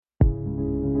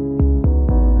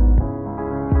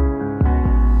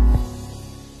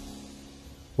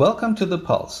Welcome to The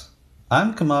Pulse.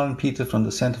 I'm Kamaran Peter from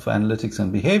the Center for Analytics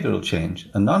and Behavioral Change,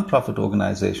 a non-profit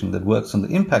organization that works on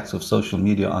the impacts of social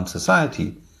media on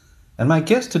society, and my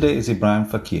guest today is Ibrahim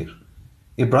Fakir.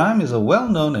 Ibrahim is a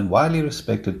well-known and widely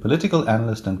respected political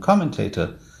analyst and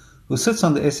commentator who sits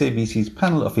on the SABC's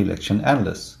panel of election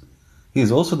analysts. He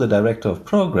is also the director of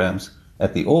programs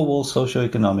at the Orwell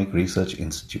Socioeconomic Research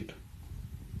Institute.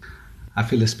 I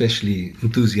feel especially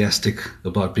enthusiastic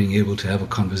about being able to have a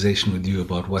conversation with you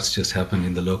about what's just happened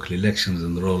in the local elections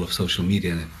and the role of social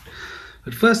media in it.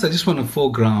 But first, I just want to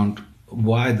foreground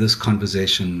why this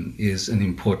conversation is an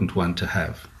important one to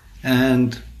have.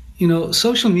 And,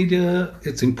 social media,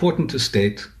 it's important to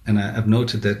state, and I've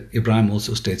noted that Ibrahim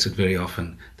also states it very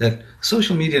often, that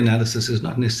social media analysis is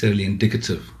not necessarily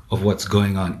indicative of what's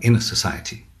going on in a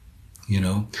society,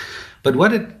 But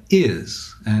what it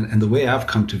is, and the way I've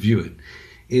come to view it,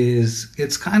 is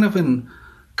it's kind of a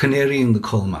canary in the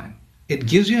coal mine. It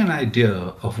gives you an idea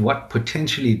of what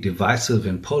potentially divisive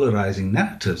and polarizing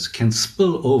narratives can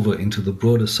spill over into the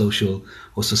broader social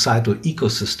or societal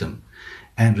ecosystem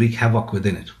and wreak havoc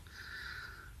within it.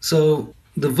 So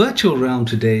the virtual realm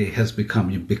today has become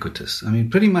ubiquitous.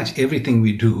 Pretty much everything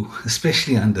we do,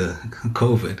 especially under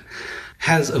COVID,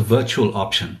 has a virtual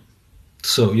option.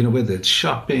 So, whether it's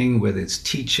shopping, whether it's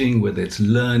teaching, whether it's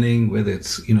learning, whether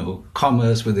it's,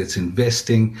 commerce, whether it's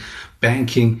investing,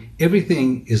 banking,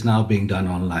 everything is now being done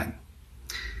online.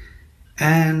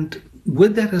 And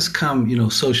with that has come,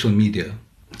 social media.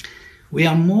 We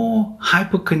are more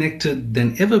hyper-connected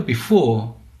than ever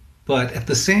before, but at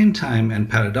the same time, and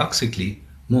paradoxically,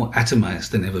 more atomized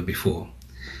than ever before.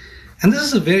 And this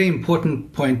is a very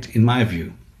important point in my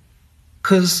view,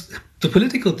 because the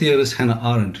political theorist Hannah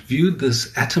Arendt viewed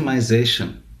this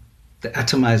atomization, the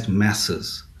atomized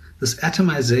masses, this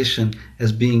atomization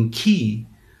as being key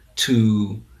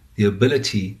to the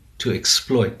ability to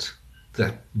exploit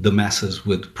the masses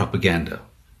with propaganda.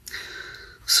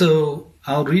 So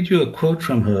I'll read you a quote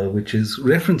from her, which is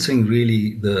referencing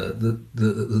really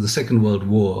the Second World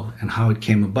War and how it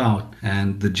came about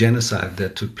and the genocide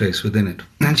that took place within it.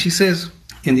 And she says,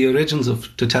 in The Origins of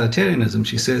Totalitarianism,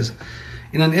 she says,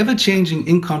 "In an ever-changing,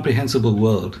 incomprehensible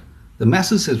world, the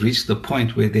masses have reached the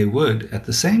point where they would, at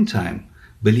the same time,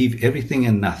 believe everything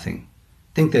and nothing,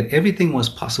 think that everything was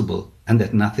possible and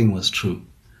that nothing was true.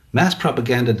 Mass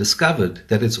propaganda discovered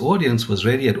that its audience was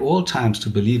ready at all times to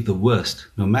believe the worst,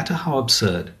 no matter how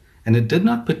absurd, and it did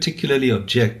not particularly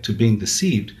object to being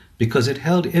deceived because it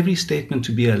held every statement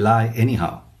to be a lie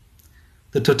anyhow.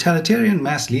 The totalitarian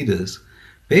mass leaders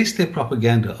based their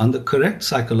propaganda on the correct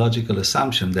psychological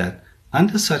assumption that,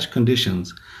 under such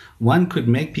conditions, one could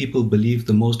make people believe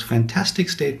the most fantastic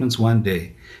statements one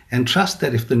day and trust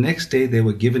that if the next day they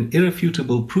were given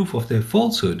irrefutable proof of their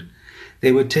falsehood,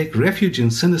 they would take refuge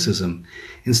in cynicism.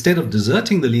 Instead of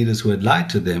deserting the leaders who had lied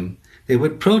to them, they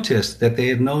would protest that they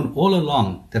had known all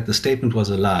along that the statement was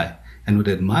a lie and would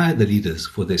admire the leaders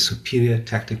for their superior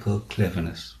tactical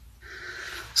cleverness."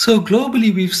 So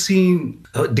globally, we've seen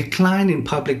a decline in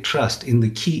public trust in the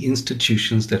key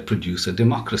institutions that produce a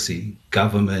democracy: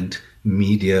 government,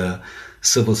 media,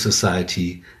 civil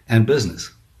society, and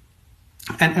business.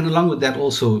 And along with that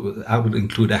also, I would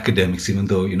include academics, even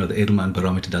though, the Edelman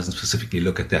Barometer doesn't specifically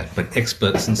look at that, but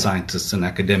experts and scientists and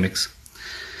academics.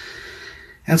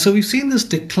 And so we've seen this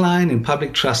decline in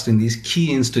public trust in these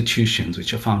key institutions,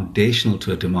 which are foundational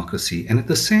to a democracy. And at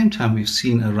the same time, we've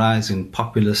seen a rise in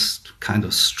populist kind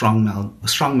of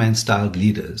strongman-styled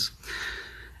leaders.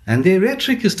 And their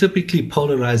rhetoric is typically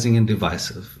polarizing and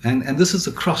divisive. And this is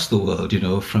across the world,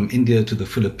 from India to the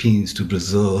Philippines to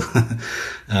Brazil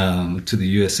to the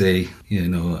USA,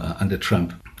 under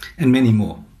Trump, and many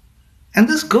more. And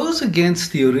this goes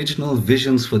against the original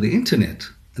visions for the internet.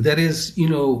 That is,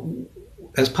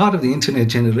 as part of the internet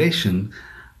generation,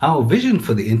 our vision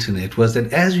for the internet was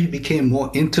that as we became more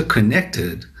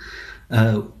interconnected,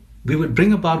 we would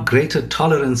bring about greater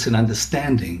tolerance and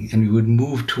understanding, and we would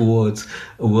move towards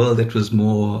a world that was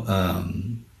more,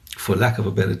 for lack of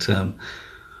a better term,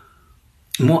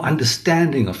 more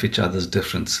understanding of each other's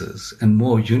differences and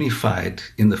more unified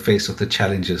in the face of the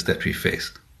challenges that we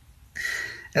faced.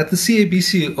 At the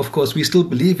CABC, of course, we still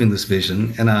believe in this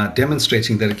vision and are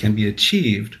demonstrating that it can be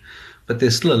achieved, but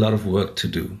there's still a lot of work to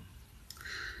do.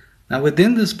 Now,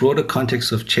 within this broader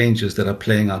context of changes that are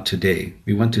playing out today,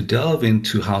 we want to delve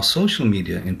into how social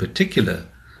media in particular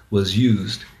was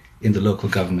used in the local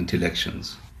government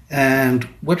elections. And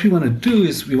what we want to do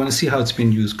is we want to see how it's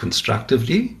been used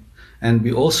constructively, and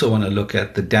we also want to look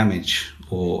at the damage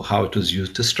or how it was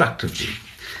used destructively.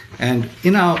 And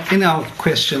in our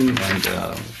question and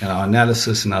our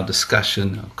analysis and our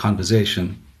discussion, our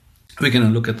conversation, We're going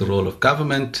to look at the role of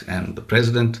government and the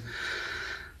president,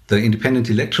 the Independent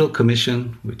Electoral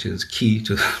Commission, which is key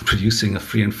to producing a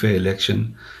free and fair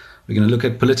election. We're going to look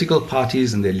at political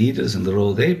parties and their leaders and the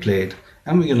role they played,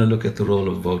 and we're going to look at the role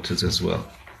of voters as well.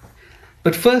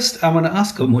 But first, I want to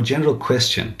ask a more general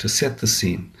question to set the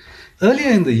scene. Earlier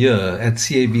in the year at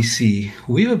CABC,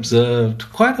 we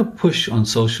observed quite a push on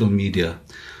social media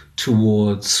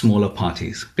towards smaller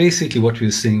parties. Basically, what we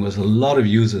were seeing was a lot of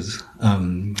users,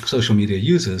 social media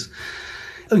users,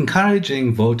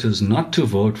 encouraging voters not to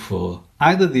vote for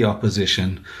either the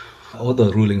opposition or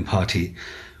the ruling party,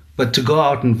 but to go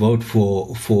out and vote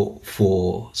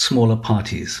for smaller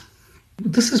parties.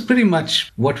 This is pretty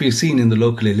much what we've seen in the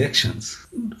local elections.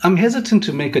 I'm hesitant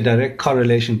to make a direct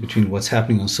correlation between what's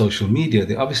happening on social media.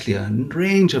 There are obviously a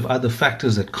range of other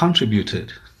factors that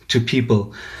contributed to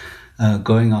people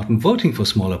going out and voting for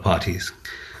smaller parties.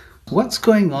 What's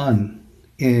going on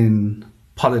in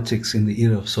politics in the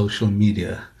era of social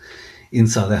media in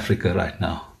South Africa right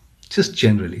now, just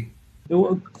generally?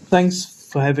 Well, thanks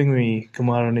for having me,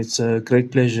 Kumar, and it's a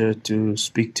great pleasure to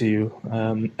speak to you,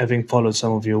 having followed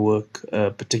some of your work,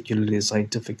 particularly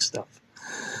scientific stuff.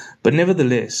 But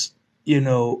nevertheless,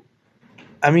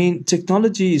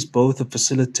 technology is both a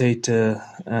facilitator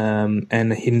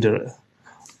and a hinderer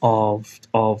of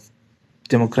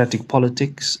democratic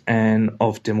politics and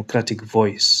of democratic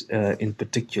voice in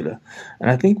particular. And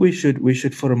I think we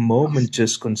should for a moment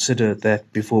just consider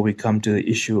that before we come to the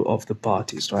issue of the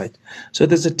parties, right? So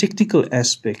there's a technical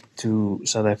aspect to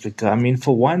South Africa. I mean,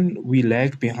 for one, we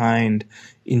lag behind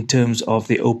in terms of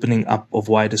the opening up of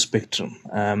wider spectrum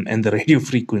and the radio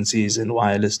frequencies and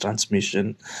wireless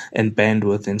transmission and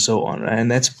bandwidth and so on.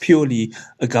 And that's purely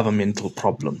a governmental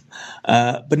problem.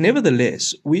 But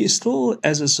nevertheless, we are still,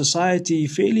 as a society,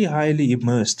 fairly highly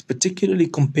immersed, particularly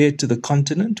compared to the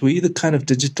continent. We're the kind of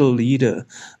digital leader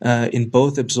in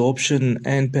both absorption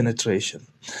and penetration.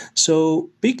 So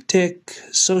big tech,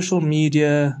 social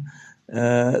media,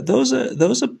 those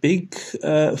are big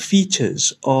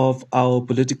features of our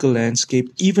political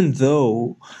landscape, even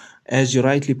though, as you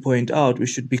rightly point out, we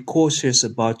should be cautious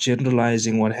about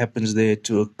generalizing what happens there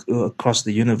to across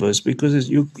the universe, because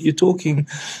you're talking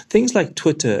things like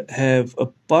Twitter have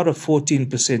about a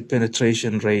 14%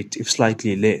 penetration rate, if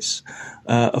slightly less.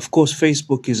 Of course,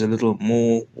 Facebook is a little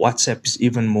more, WhatsApp is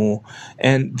even more,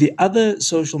 and the other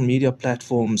social media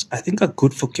platforms I think are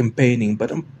good for campaigning,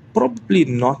 but probably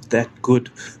not that good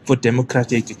for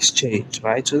democratic exchange,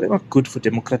 right? So they're not good for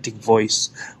democratic voice,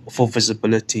 or for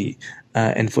visibility,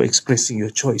 and for expressing your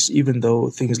choice, even though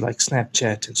things like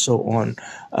Snapchat and so on,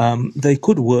 they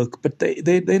could work, but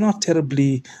they're not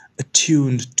terribly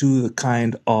attuned to the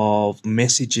kind of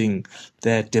messaging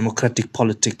that democratic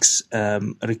politics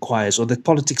requires, or that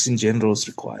politics in general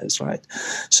requires, right?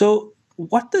 So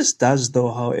what this does,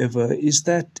 though, however, is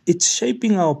that it's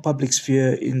shaping our public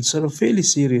sphere in sort of fairly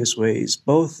serious ways,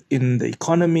 both in the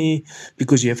economy,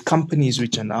 because you have companies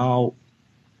which are now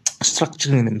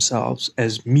structuring themselves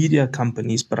as media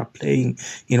companies, but are playing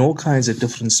in all kinds of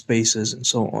different spaces and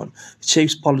so on. It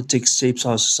shapes politics, shapes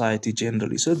our society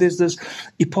generally. So there's this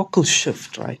epochal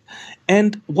shift, right?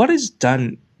 And what is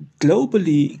done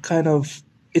globally,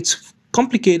 it's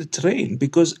complicated terrain,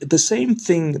 because the same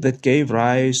thing that gave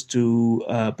rise to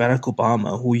Barack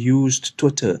Obama, who used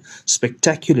Twitter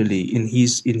spectacularly in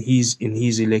his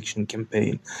election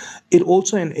campaign, it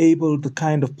also enabled the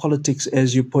kind of politics,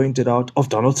 as you pointed out, of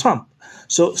Donald Trump.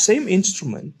 So same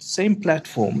instrument, same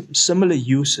platform, similar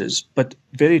uses, but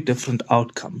very different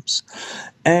outcomes.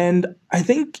 And I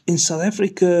think in South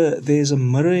Africa, there's a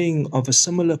mirroring of a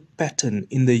similar pattern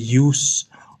in the use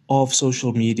of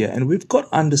social media. And we've got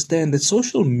to understand that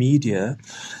social media,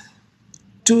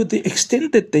 to the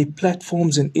extent that they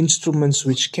platforms and instruments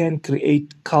which can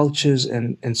create cultures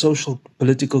and social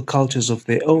political cultures of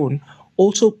their own,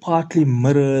 also partly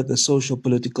mirror the social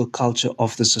political culture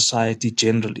of the society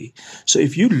generally. So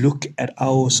if you look at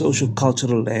our social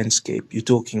cultural landscape, you're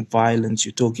talking violence,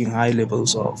 you're talking high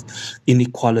levels of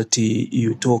inequality,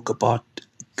 you talk about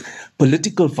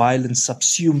political violence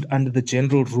subsumed under the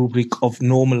general rubric of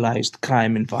normalized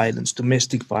crime and violence,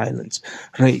 domestic violence,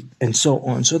 rape, and so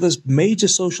on. So there's major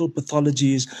social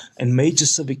pathologies and major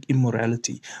civic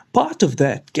immorality. Part of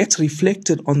that gets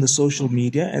reflected on the social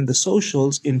media, and the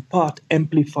socials in part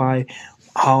amplify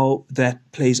how that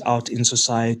plays out in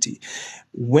society.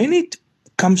 When it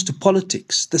comes to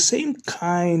politics, the same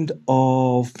kind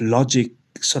of logic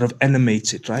sort of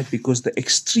animates it, right? Because the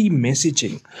extreme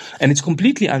messaging, and it's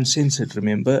completely uncensored,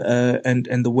 remember,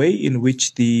 and the way in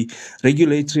which the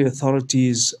regulatory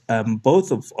authorities,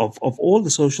 both of all the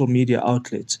social media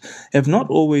outlets, have not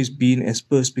always been as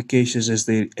perspicacious as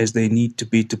they need to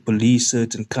be to police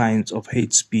certain kinds of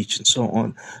hate speech and so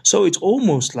on. So it's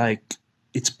almost like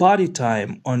it's party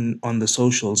time on the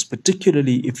socials,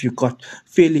 particularly if you got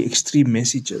fairly extreme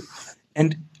messages.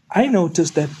 And I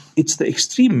noticed that it's the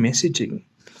extreme messaging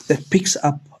that picks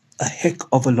up a heck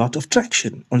of a lot of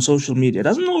traction on social media. It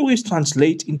doesn't always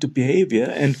translate into behavior,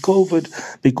 and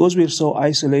COVID, because we're so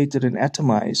isolated and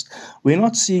atomized, we're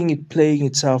not seeing it playing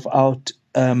itself out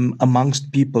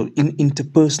amongst people in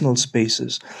interpersonal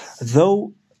spaces.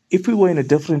 Though, if we were in a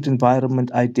different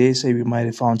environment, I dare say we might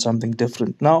have found something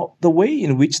different. Now, the way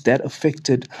in which that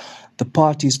affected the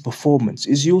party's performance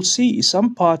is you'll see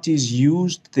some parties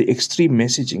used the extreme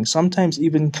messaging, sometimes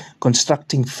even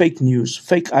constructing fake news,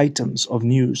 fake items of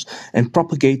news, and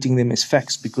propagating them as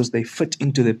facts because they fit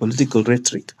into their political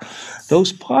rhetoric.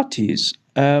 Those parties,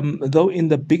 though in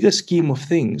the bigger scheme of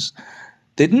things,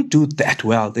 they didn't do that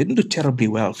well. They didn't do terribly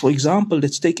well. For example,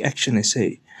 let's take Action SA.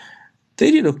 They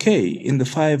did okay in the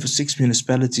 5 or 6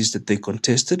 municipalities that they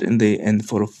contested, and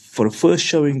for a first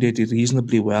showing they did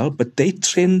reasonably well. But they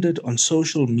trended on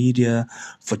social media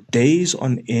for days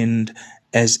on end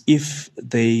as if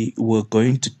they were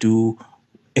going to do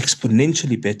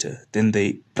exponentially better than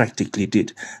they practically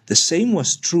did. The same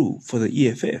was true for the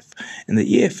EFF, and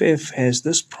the EFF has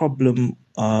this problem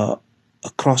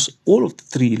across all of the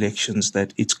 3 elections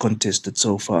that it's contested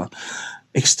so far.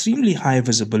 Extremely high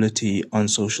visibility on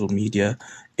social media,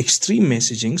 extreme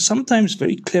messaging, sometimes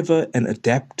very clever and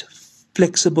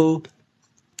flexible,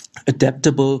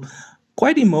 adaptable,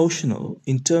 quite emotional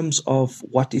in terms of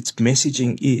what its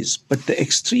messaging is, but the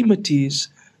extremities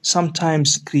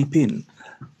sometimes creep in.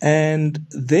 And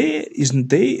their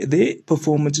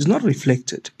performance is not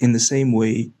reflected in the same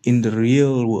way in the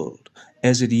real world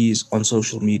as it is on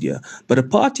social media. But a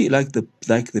party like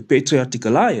the Patriotic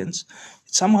Alliance,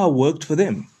 it somehow worked for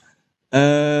them.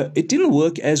 It didn't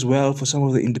work as well for some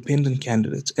of the independent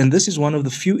candidates. And this is one of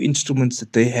the few instruments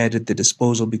that they had at their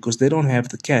disposal because they don't have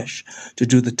the cash to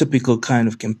do the typical kind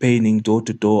of campaigning,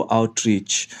 door-to-door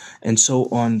outreach, and so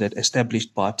on that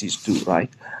established parties do,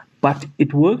 right? But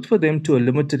it worked for them to a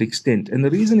limited extent. And the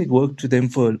reason it worked to them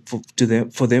to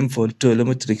a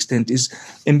limited extent is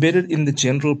embedded in the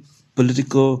general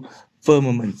political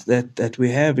firmament that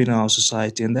we have in our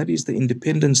society, and that is the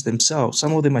independents themselves.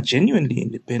 Some of them are genuinely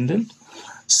independent.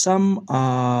 Some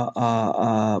are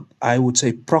I would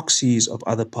say, proxies of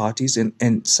other parties,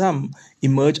 and some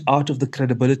emerge out of the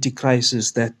credibility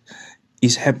crisis that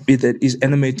is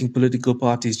animating political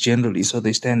parties generally, so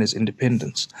they stand as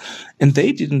independents. And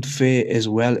they didn't fare as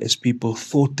well as people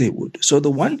thought they would. So the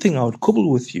one thing I would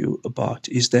quibble with you about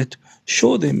is that,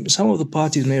 sure, some of the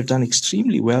parties may have done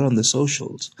extremely well on the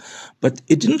socials, but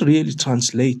it didn't really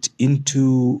translate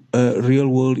into real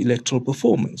world electoral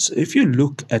performance. If you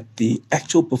look at the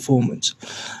actual performance,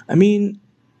 I mean,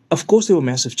 of course, there were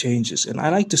massive changes. And I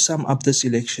like to sum up this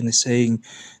election as saying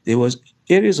there was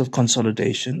areas of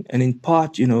consolidation. And in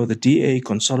part, the DA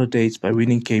consolidates by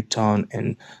winning Cape Town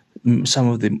and some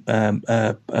of the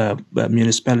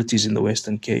municipalities in the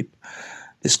Western Cape.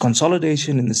 There's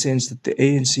consolidation in the sense that the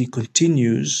ANC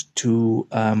continues to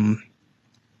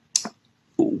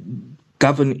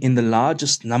govern in the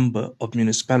largest number of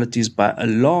municipalities by a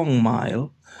long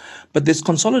mile. But there's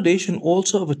consolidation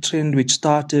also of a trend which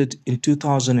started in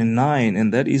 2009,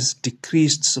 and that is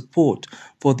decreased support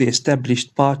for the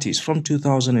established parties. From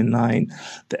 2009,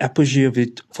 the apogee of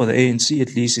it, for the ANC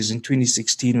at least, is in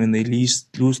 2016 when they lose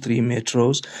 3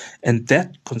 metros, and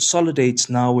that consolidates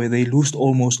now where they lost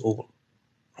almost all.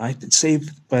 Right? It's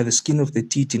saved by the skin of their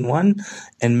teeth in one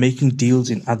and making deals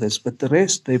in others. But the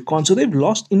rest, they've gone. So they've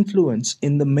lost influence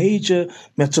in the major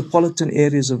metropolitan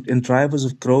areas and drivers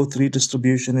of growth,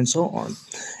 redistribution, and so on.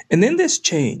 And then there's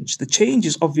change. The change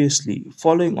is obviously,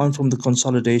 following on from the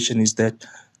consolidation, is that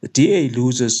the DA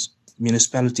loses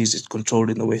municipalities it's controlled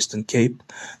in the Western Cape.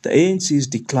 The ANC's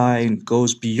decline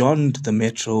goes beyond the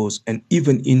metros and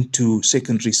even into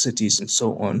secondary cities and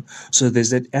so on. So there's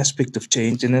that aspect of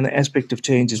change. And then the aspect of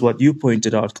change is what you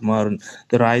pointed out, Kumaran,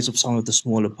 the rise of some of the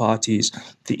smaller parties,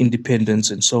 the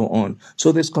independents and so on.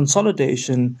 So there's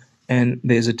consolidation and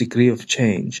there's a degree of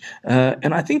change.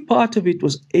 And I think part of it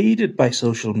was aided by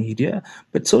social media,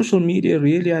 but social media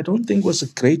really, I don't think, was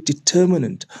a great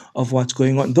determinant of what's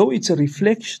going on. Though it's a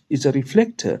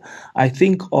reflector, I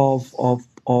think, of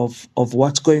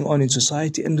what's going on in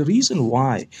society. And the reason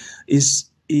why is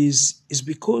is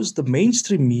because the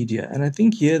mainstream media, and I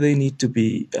think here they need to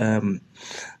be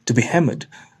hammered,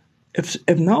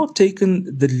 have now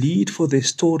taken the lead for their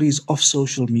stories off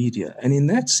social media, and in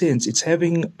that sense, it's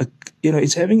having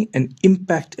an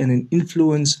impact and an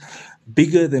influence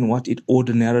bigger than what it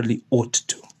ordinarily ought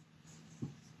to.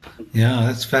 Yeah,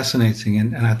 that's fascinating.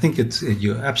 And I think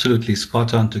you're absolutely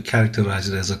spot on to characterize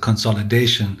it as a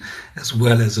consolidation as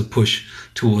well as a push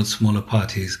towards smaller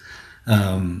parties.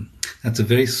 That's a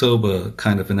very sober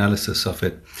kind of analysis of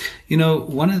it.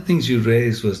 One of the things you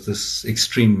raised was this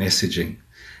extreme messaging.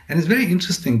 And it's very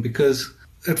interesting because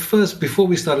at first, before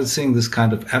we started seeing this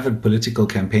kind of avid political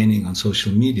campaigning on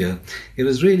social media, it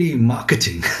was really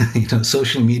marketing,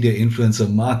 social media influencer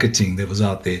marketing that was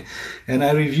out there. And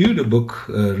I reviewed a book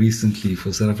recently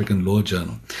for South African Law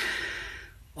Journal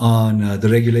on the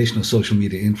regulation of social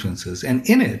media influencers. And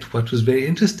in it, what was very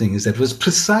interesting is that it was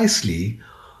precisely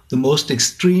the most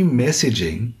extreme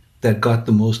messaging that got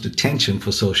the most attention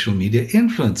for social media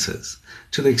influencers,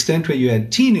 to the extent where you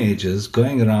had teenagers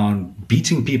going around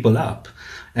beating people up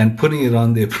and putting it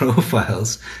on their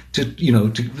profiles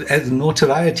as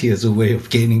notoriety, as a way of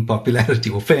gaining popularity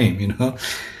or fame,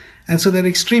 And so that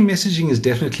extreme messaging is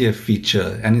definitely a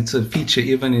feature, and it's a feature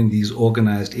even in these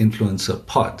organized influencer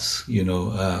pods,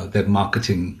 that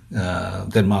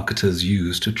marketers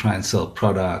use to try and sell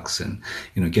products and,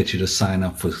 get you to sign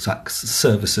up for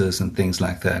services and things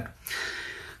like that.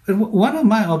 But one of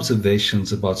my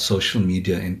observations about social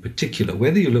media in particular,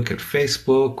 whether you look at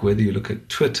Facebook, whether you look at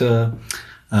Twitter,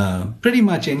 pretty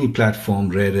much any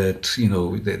platform, Reddit,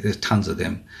 there's tons of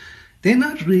them, they're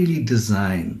not really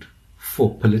designed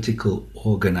for political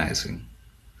organizing,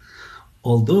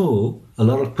 although a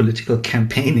lot of political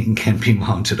campaigning can be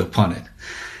mounted upon it.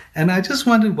 And I just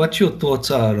wondered what your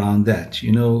thoughts are around that.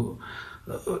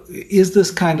 Is this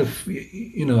kind of,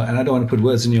 and I don't want to put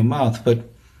words in your mouth, but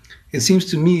it seems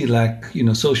to me like,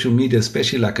 social media,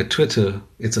 especially like a Twitter,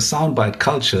 it's a soundbite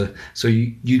culture. So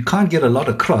you can't get a lot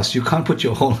across. You can't put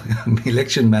your whole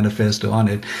election manifesto on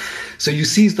it. So you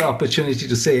seize the opportunity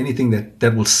to say anything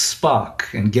that will spark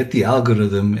and get the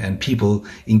algorithm and people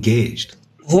engaged.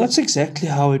 Well, that's exactly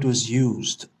how it was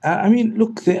used. I mean,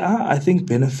 look, there are, I think,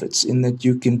 benefits in that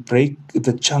you can break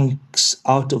the chunks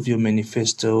out of your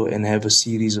manifesto and have a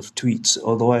series of tweets,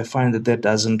 although I find that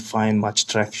doesn't find much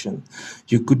traction.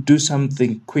 You could do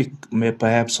something quick,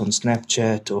 perhaps on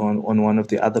Snapchat or on one of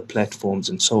the other platforms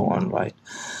and so on, right?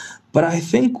 But I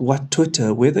think what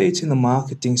Twitter, whether it's in the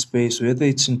marketing space, whether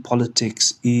it's in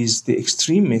politics, is the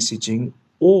extreme messaging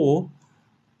or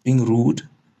being rude,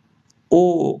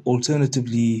 or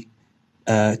alternatively,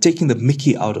 taking the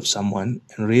mickey out of someone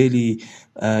and really,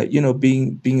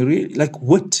 being really, like,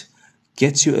 wit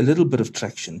gets you a little bit of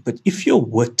traction. But if your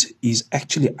wit is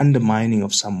actually undermining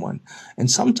of someone,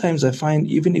 and sometimes I find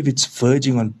even if it's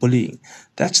verging on bullying,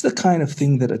 that's the kind of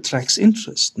thing that attracts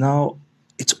interest. Now,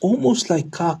 it's almost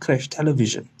like car crash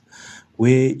television,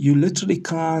 where you literally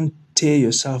can't tear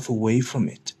yourself away from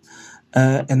it.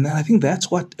 And I think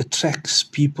that's what attracts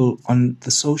people on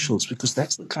the socials, because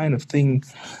that's the kind of thing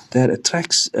that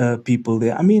attracts people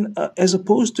there. I mean, as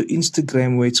opposed to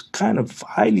Instagram, where it's kind of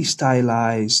highly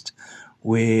stylized,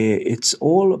 where it's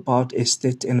all about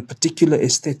aesthetic, and particular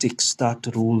aesthetics start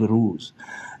to rule the rules.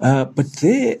 But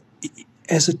there,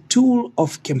 as a tool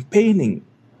of campaigning,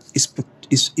 is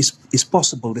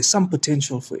possible. There's some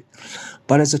potential for it.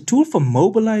 But as a tool for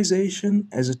mobilization,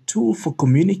 as a tool for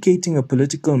communicating a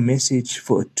political message,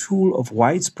 for a tool of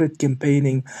widespread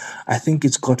campaigning, I think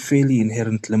it's got fairly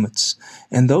inherent limits.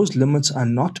 And those limits are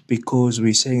not because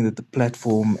we're saying that the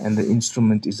platform and the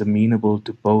instrument is amenable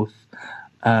to both,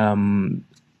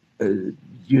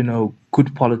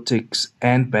 good politics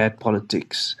and bad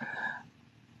politics.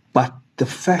 But the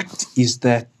fact is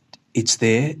that it's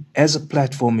there. As a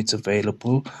platform, it's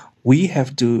available. We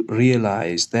have to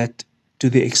realize that to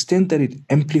the extent that it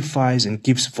amplifies and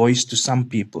gives voice to some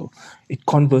people, it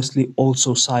conversely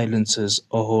also silences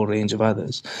a whole range of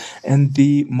others. And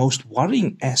the most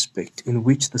worrying aspect in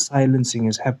which the silencing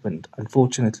has happened,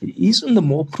 unfortunately, is in the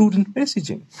more prudent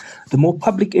messaging, the more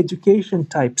public education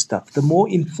type stuff, the more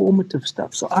informative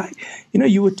stuff. So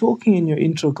you were talking in your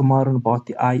intro, Kamaran, about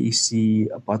the IEC,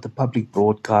 about the public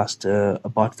broadcaster,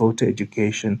 about voter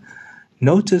education.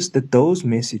 Notice that those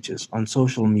messages on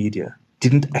social media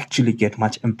didn't actually get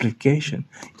much amplification,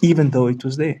 even though it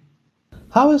was there.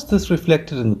 How is this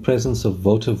reflected in the presence of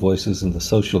voter voices in the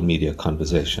social media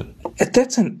conversation?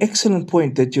 That's an excellent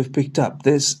point that you've picked up.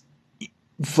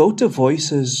 Voter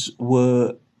voices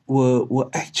were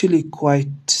actually quite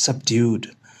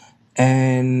subdued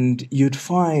And you'd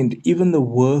find even the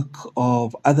work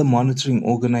of other monitoring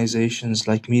organizations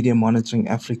like Media Monitoring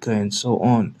Africa and so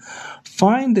on,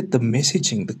 find that the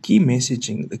messaging,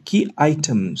 the key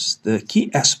items, the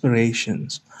key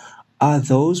aspirations are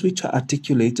those which are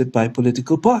articulated by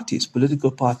political parties, political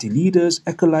party leaders,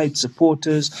 acolytes,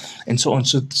 supporters, and so on.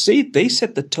 So say they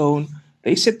set the tone,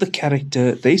 they set the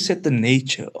character, they set the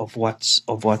nature of what's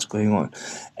going on.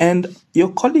 And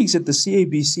your colleagues at the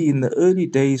CABC in the early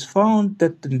days found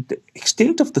that the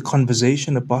extent of the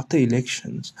conversation about the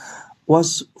elections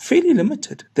was fairly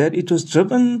limited, that it was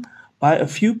driven by a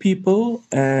few people,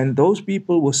 and those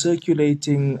people were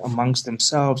circulating amongst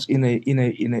themselves in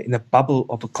a bubble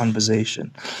of a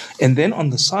conversation. And then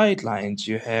on the sidelines,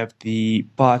 you have the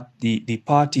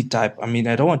party type. I mean,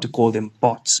 I don't want to call them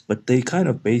bots, but they kind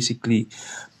of basically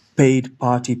paid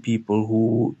party people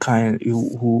who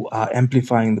are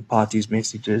amplifying the party's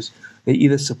messages. They're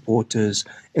either supporters,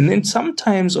 and then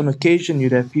sometimes on occasion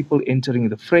you'd have people entering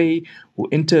the fray who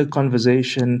enter a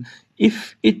conversation.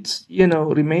 If it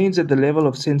remains at the level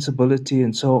of sensibility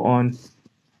and so on,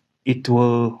 it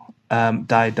will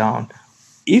die down.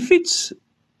 If it's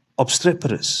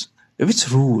obstreperous, if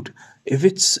it's rude, if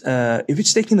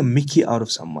it's taking the mickey out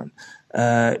of someone,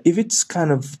 if it's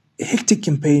kind of hectic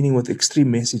campaigning with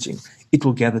extreme messaging, it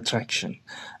will gather traction.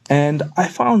 And I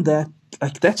found that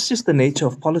that's just the nature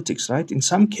of politics, right? In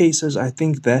some cases, I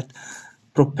think that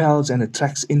propels and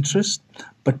attracts interest,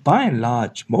 but by and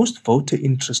large, most voter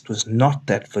interest was not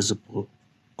that visible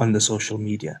on the social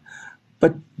media.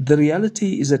 But the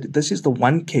reality is that this is the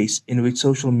one case in which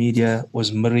social media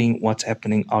was mirroring what's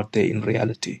happening out there in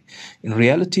reality. In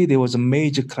reality, there was a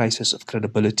major crisis of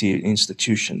credibility in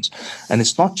institutions. And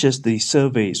it's not just the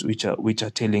surveys which are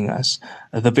telling us,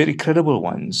 the very credible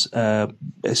ones,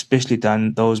 especially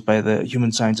those by the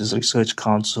Human Sciences Research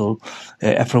Council,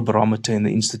 Afrobarometer, and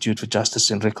the Institute for Justice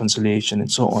and Reconciliation,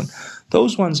 and so on.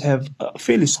 Those ones have a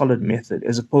fairly solid method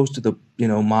as opposed to the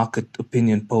market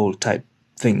opinion poll type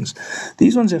things.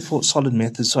 These ones have solid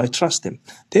methods, so I trust them.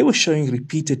 They were showing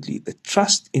repeatedly that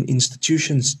trust in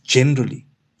institutions generally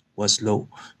was low.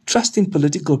 Trust in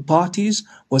political parties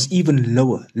was even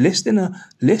lower, less than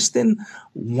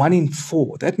 1 in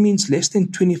 4. That means less than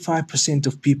 25%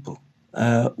 of people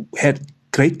had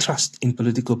great trust in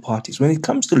political parties. When it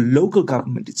comes to local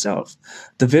government itself,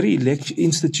 the very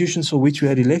institutions for which we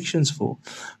had elections for,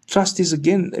 trust is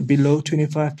again below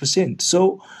 25%.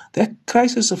 So that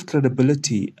crisis of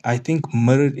credibility, I think,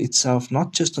 mirrored itself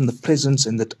not just on the presence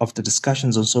of the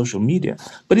discussions on social media,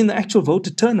 but in the actual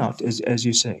voter turnout, as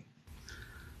you say.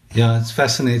 Yeah, it's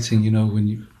fascinating, when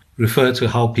you refer to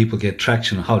how people get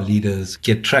traction, or how leaders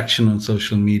get traction on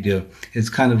social media. It's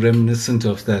kind of reminiscent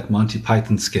of that Monty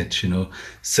Python sketch,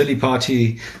 silly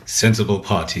party, sensible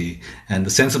party, and the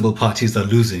sensible parties are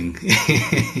losing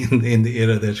in the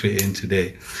era that we're in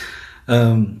today.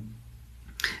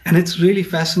 And it's really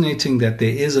fascinating that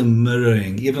there is a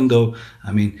mirroring, even though,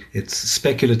 it's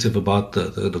speculative about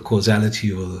the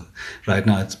causality right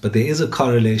now, but there is a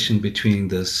correlation between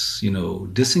this,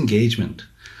 disengagement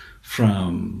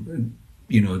from,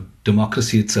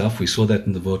 democracy itself. We saw that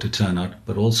in the voter turnout,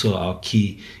 but also our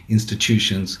key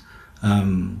institutions,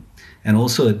 and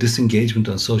also a disengagement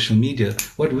on social media.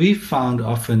 What we found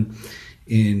often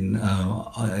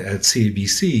at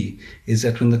CABC is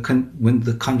that when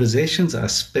the conversations are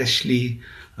especially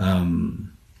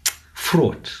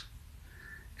fraught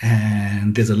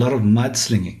and there's a lot of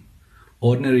mudslinging,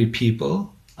 ordinary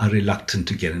people are reluctant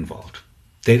to get involved.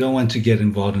 They don't want to get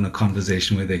involved in a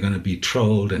conversation where they're going to be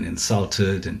trolled and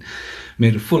insulted and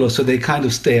made a fool of. So they kind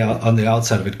of stay out on the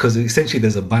outside of it because essentially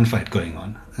there's a bun fight going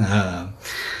on.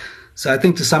 So I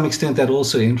think to some extent that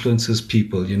also influences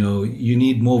people. You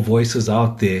need more voices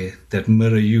out there that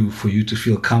mirror you for you to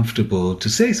feel comfortable to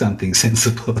say something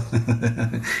sensible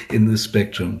in the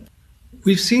spectrum.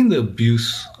 We've seen the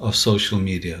abuse of social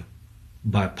media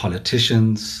by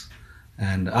politicians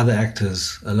and other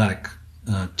actors alike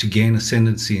to gain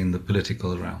ascendancy in the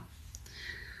political realm.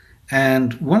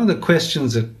 And one of the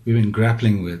questions that we've been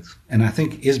grappling with, and I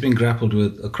think is being grappled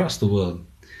with across the world,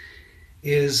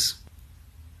 is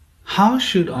how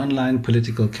should online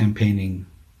political campaigning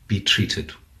be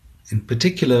treated? In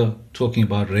particular, talking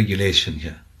about regulation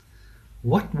here.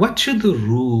 What should the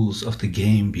rules of the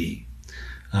game be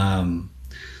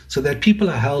so that people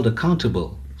are held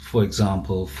accountable, for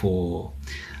example, for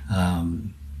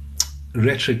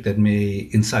rhetoric that may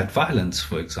incite violence,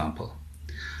 for example?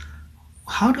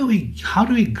 How do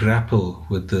we grapple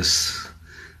with this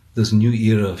new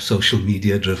era of social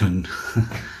media driven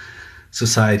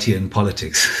society and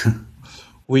politics?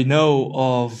 We know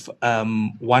of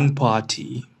one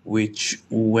party which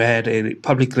had a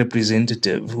public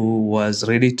representative who was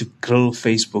ready to grill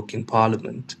Facebook in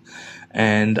Parliament.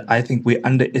 And I think we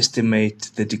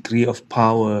underestimate the degree of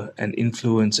power and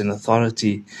influence and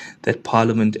authority that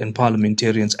Parliament and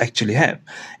parliamentarians actually have.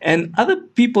 And other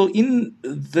people in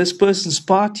this person's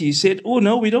party said, oh,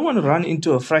 no, we don't want to run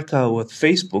into a fracas with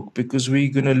Facebook because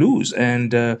we're going to lose.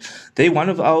 And they're one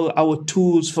of our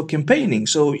tools for campaigning.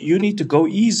 So you need to go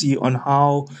easy on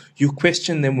how you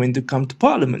question them when they come to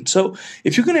Parliament. So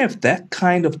if you're going to have that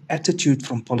kind of attitude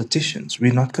from politicians,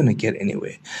 we're not going to get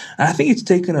anywhere. And I think it's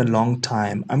taken a long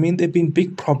time. I mean, there have been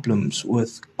big problems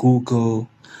with Google,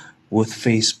 with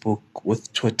Facebook,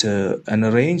 with Twitter, and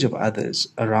a range of others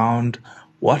around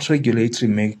what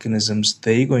regulatory mechanisms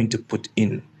they're going to put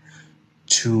in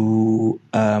to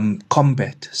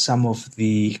combat some of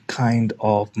the kind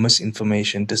of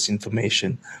misinformation,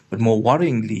 disinformation, but more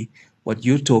worryingly, what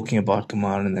you're talking about,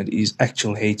 Kamal, and that is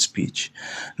actual hate speech.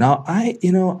 Now, I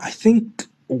think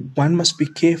one must be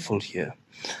careful here.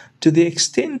 To the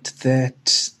extent that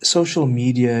social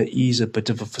media is a bit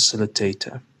of a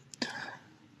facilitator,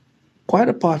 quite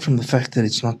apart from the fact that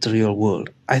it's not the real world,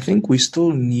 I think we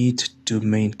still need to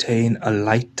maintain a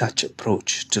light touch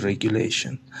approach to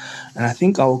regulation. And I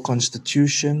think our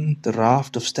constitution, the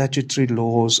raft of statutory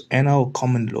laws, and our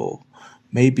common law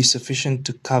may be sufficient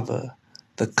to cover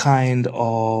the kind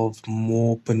of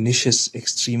more pernicious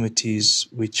extremities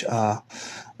which are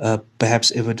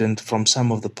perhaps evident from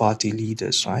some of the party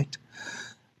leaders, right?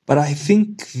 But I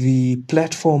think the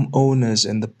platform owners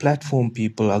and the platform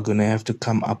people are going to have to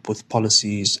come up with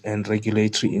policies and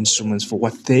regulatory instruments for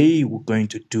what they were going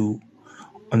to do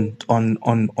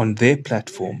on their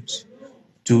platforms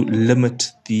to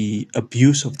limit the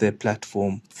abuse of their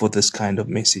platform for this kind of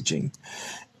messaging.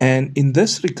 And in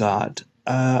this regard,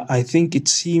 I think it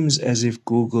seems as if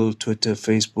Google, Twitter,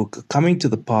 Facebook are coming to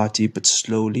the party, but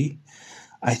slowly.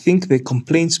 I think the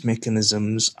complaints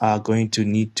mechanisms are going to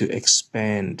need to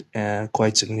expand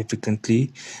quite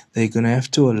significantly. They're going to have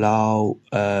to allow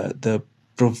the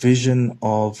provision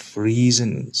of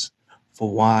reasons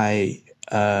for why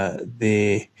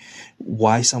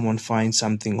someone finds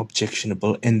something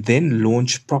objectionable and then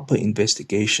launch proper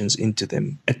investigations into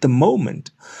them. At the moment,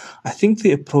 I think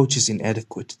the approach is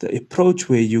inadequate. The approach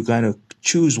where you're going to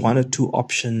choose one or two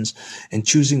options and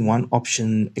choosing one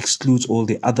option excludes all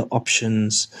the other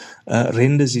options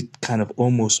renders it kind of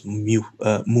almost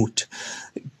moot.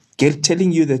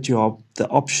 Telling you that you have the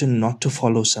option not to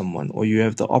follow someone, or you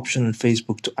have the option on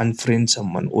Facebook to unfriend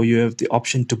someone, or you have the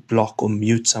option to block or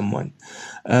mute someone,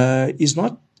 is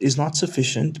not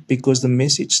sufficient, because the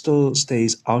message still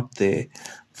stays out there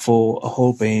for a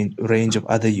whole range of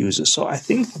other users. So I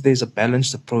think there's a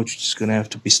balanced approach which is going to have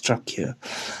to be struck here.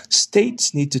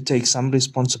 States need to take some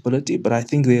responsibility, but I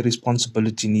think their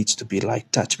responsibility needs to be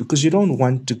light touch, because you don't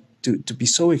want to be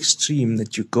so extreme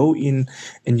that you go in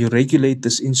and you regulate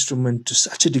this instrument to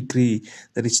such a degree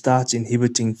that it starts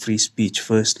inhibiting free speech,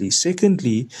 firstly.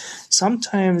 Secondly,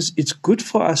 sometimes it's good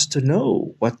for us to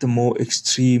know what the more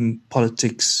extreme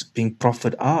politics being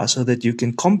proffered are so that you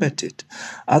can combat it.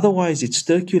 Otherwise, it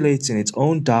circulates in its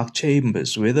own dark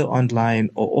chambers, whether online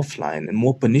or offline, and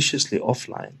more perniciously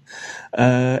offline.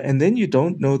 And then you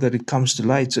don't know that it comes to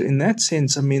light. So in that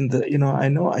sense, I mean, I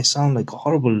know I sound like a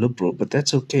horrible liberal, but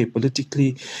that's okay.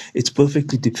 Politically, it's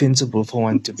perfectly defensible for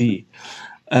one to be.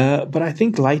 But I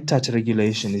think light touch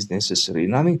regulation is necessary,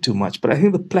 nothing too much. But I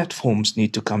think the platforms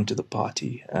need to come to the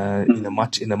party in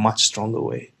a much stronger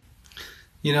way.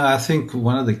 I think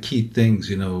one of the key things,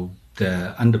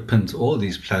 that underpins all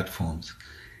these platforms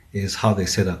is how they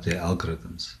set up their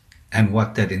algorithms and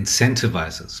what that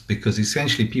incentivizes, because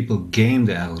essentially people game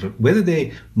the algorithm, whether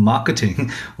they're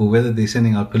marketing or whether they're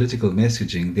sending out political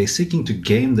messaging, they're seeking to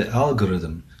game the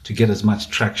algorithm to get as much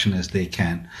traction as they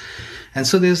can. And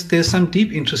so there's some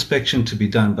deep introspection to be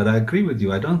done, but I agree with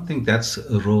you. I don't think that's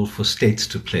a role for states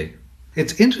to play.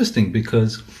 It's interesting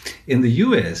because in the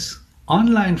US,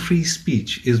 online free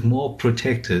speech is more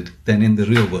protected than in the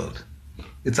real world.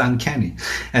 It's uncanny.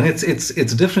 And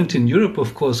it's different in Europe,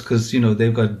 of course, because,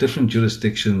 they've got different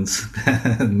jurisdictions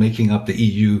making up the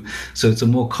EU. So it's a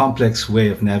more complex way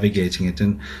of navigating it.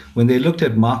 And when they looked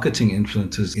at marketing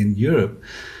influencers in Europe,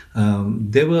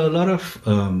 there were a lot of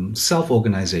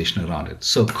self-organization around it.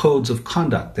 So codes of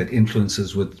conduct that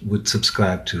influencers would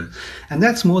subscribe to. And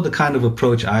that's more the kind of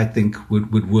approach I think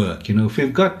would work. If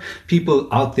we've got people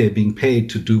out there being paid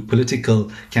to do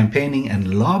political campaigning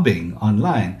and lobbying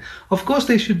online, of course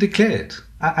they should declare it.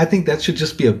 I think that should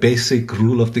just be a basic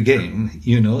rule of the game,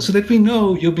 so that we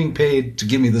know you're being paid to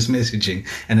give me this messaging.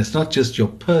 And it's not just your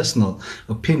personal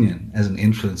opinion as an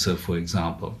influencer, for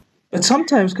example. But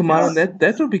sometimes, Kamaran,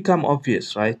 that will become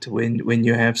obvious, right? When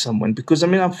you have someone, because I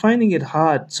mean, I'm finding it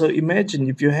hard. So imagine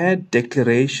if you had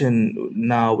declaration.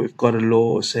 Now we've got a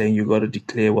law saying you got to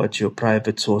declare what your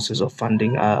private sources of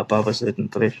funding are above a certain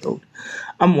threshold.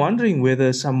 I'm wondering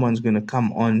whether someone's going to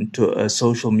come on to a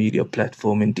social media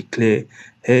platform and declare,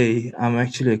 "Hey, I'm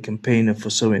actually a campaigner for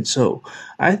so and so."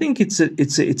 I think it's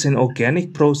an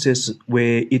organic process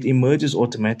where it emerges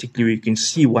automatically. Where you can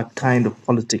see what kind of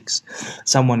politics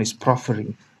someone is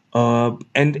proffering.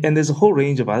 And there's a whole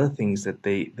range of other things that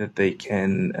they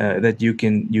can that you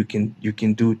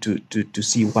can do to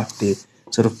see what their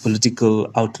sort of political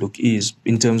outlook is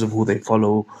in terms of who they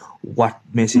follow, what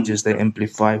messages they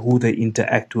amplify, who they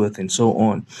interact with, and so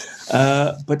on.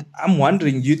 But I'm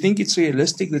wondering, do you think it's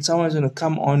realistic that someone's going to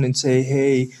come on and say,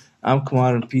 "Hey, I'm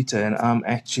Kumar and Peter, and I'm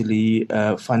actually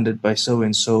funded by so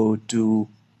and so to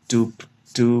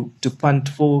to punt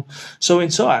for so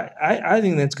and so"? I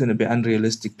think that's going to be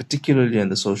unrealistic, particularly in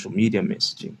the social media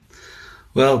messaging.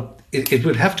 Well, it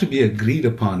would have to be agreed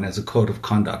upon as a code of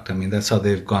conduct. I mean, that's how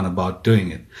they've gone about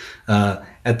doing it.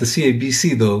 At the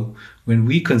CABC, though, when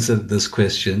we considered this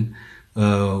question,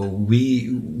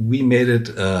 we made it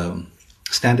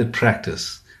standard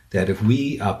practice that if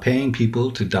we are paying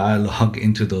people to dialogue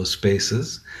into those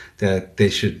spaces, that they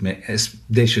should make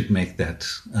that they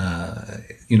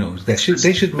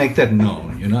should make that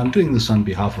known. I'm doing this on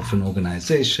behalf of an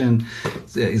organization.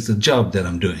 It's a job that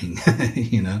I'm doing.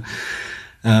 you know.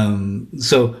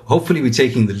 So hopefully we're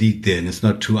taking the lead there, and it's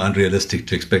not too unrealistic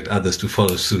to expect others to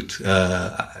follow suit.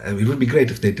 It would be great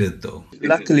if they did, though.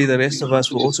 Luckily, the rest of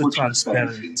us were also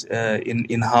transparent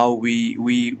in how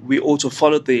we also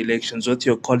followed the elections with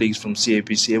your colleagues from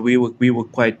CAPC. We were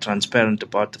quite transparent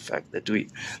about the fact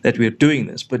that we're doing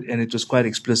this, and it was quite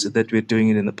explicit that we're doing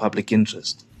it in the public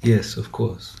interest. Yes, of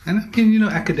course. And I mean,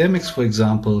 academics, for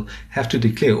example, have to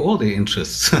declare all their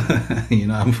interests.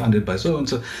 I'm funded by so and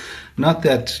so. Not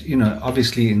that,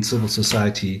 obviously in civil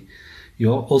society, you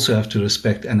also have to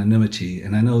respect anonymity.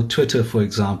 And I know Twitter, for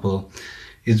example,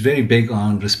 is very big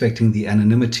on respecting the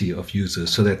anonymity of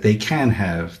users so that they can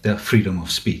have their freedom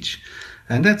of speech.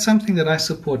 And that's something that I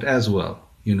support as well,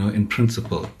 in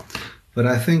principle. But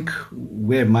I think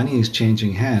where money is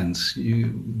changing hands,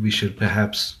 we should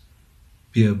perhaps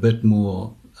be a bit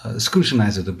more,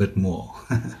 scrutinize it a bit more.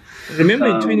 Remember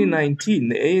in 2019,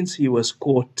 the ANC was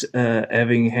caught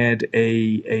having had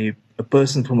a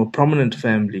person from a prominent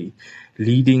family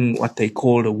leading what they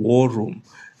called a war room.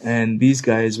 And these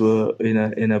guys were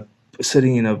a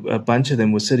bunch of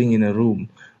them were sitting in a room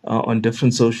on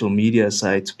different social media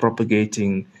sites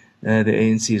propagating the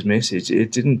ANC's message.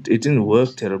 It didn't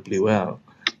work terribly well.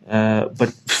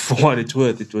 But for what it's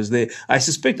worth, it was there. I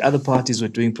suspect other parties were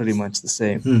doing pretty much the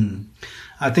same.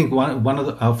 I think one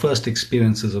of our first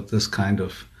experiences of this kind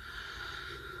of,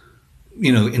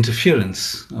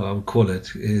 interference, I would call it,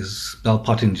 is Bell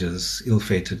Pottinger's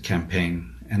ill-fated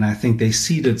campaign. And I think they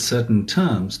seeded certain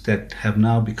terms that have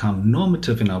now become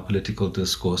normative in our political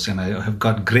discourse and have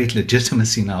got great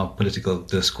legitimacy in our political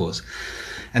discourse.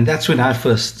 And that's when I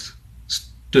first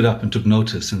stood up and took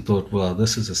notice and thought, well,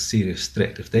 this is a serious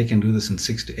threat. If they can do this in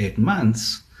 6 to 8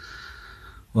 months,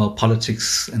 well,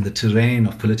 politics and the terrain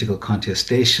of political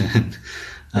contestation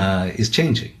is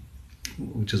changing,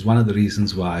 which is one of the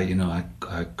reasons why, I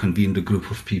convened a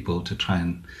group of people to try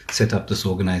and set up this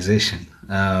organization.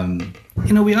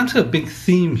 We're onto a big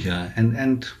theme here,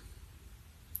 and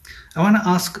I want to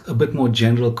ask a bit more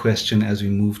general question as we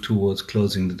move towards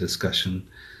closing the discussion,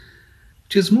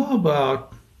 which is more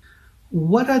about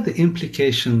what are the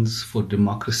implications for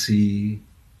democracy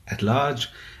at large,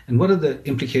 and what are the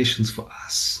implications for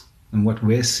us and what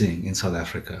we're seeing in South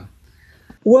Africa?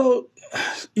 Well,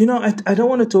 I don't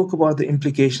want to talk about the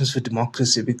implications for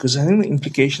democracy because I think the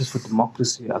implications for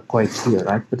democracy are quite clear,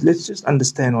 right? But let's just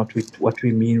understand what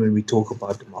we mean when we talk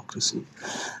about democracy.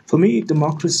 For me,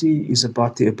 democracy is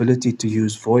about the ability to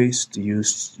use voice, to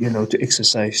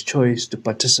exercise choice, to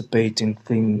participate in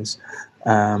things,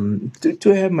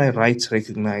 to have my rights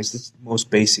recognized. It's the most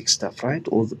basic stuff, right?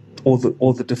 All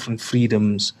the different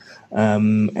freedoms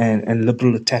and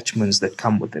liberal attachments that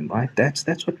come with them, right?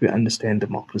 That's what we understand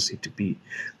democracy to be: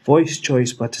 voice,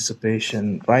 choice,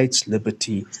 participation, rights,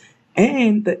 liberty,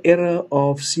 and the era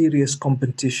of serious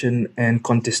competition and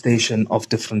contestation of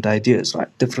different ideas,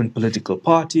 right? Different political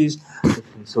parties,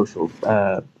 different social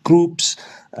groups,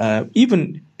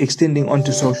 even extending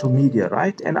onto social media,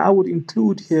 right? And I would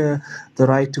include here the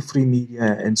right to free media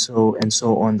and so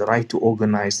on, the right to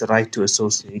organize, the right to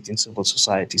associate in civil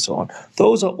society, so on.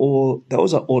 Those are all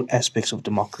aspects of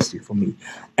democracy for me.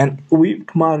 And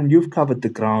Kumar, you've covered the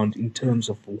ground in terms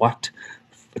of what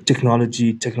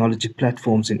technology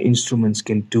platforms and instruments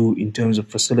can do in terms of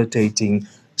facilitating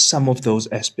some of those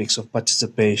aspects of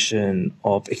participation,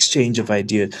 of exchange of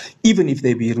ideas, even if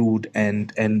they be rude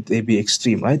and they be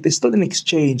extreme, right? There's still an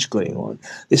exchange going on.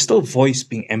 There's still voice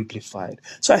being amplified.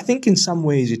 So I think in some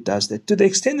ways it does that. To the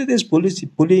extent that there's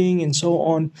bullying and so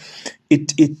on,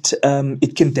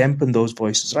 it can dampen those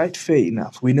voices, right? Fair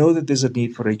enough. We know that there's a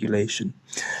need for regulation.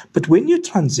 But when you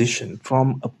transition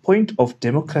from a point of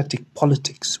democratic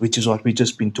politics, which is what we've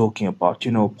just been talking about,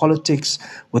 politics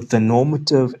with the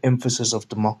normative emphasis of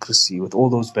democracy, with all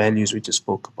those values we just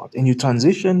spoke about, and you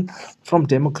transition from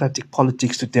democratic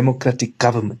politics to democratic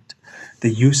government, the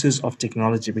uses of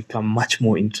technology become much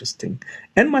more interesting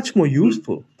and much more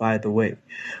useful, by the way.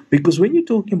 Because when you're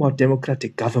talking about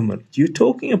democratic government, you're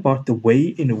talking about the way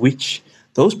in which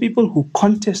those people who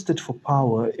contested for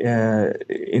power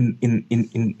in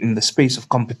the space of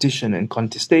competition and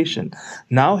contestation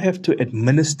now have to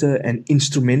administer and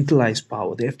instrumentalize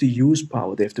power. They have to use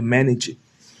power. They have to manage it.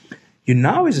 You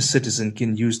now, as a citizen,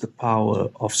 can use the power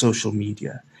of social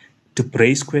media to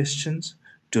raise questions,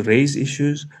 to raise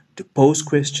issues, to pose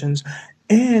questions,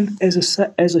 and as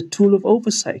a tool of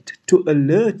oversight, to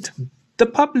alert the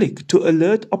public, to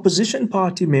alert opposition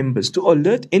party members, to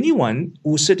alert anyone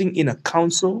who's sitting in a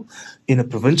council, in a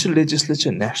provincial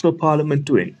legislature, national parliament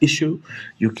to an issue.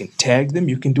 You can tag them,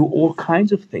 you can do all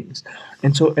kinds of things.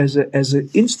 And so as an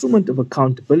instrument of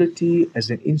accountability,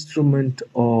 as an instrument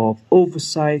of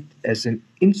oversight, as an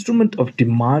instrument of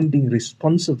demanding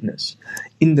responsiveness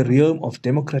in the realm of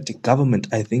democratic government,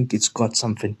 I think it's got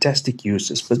some fantastic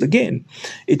uses. But again,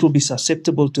 it will be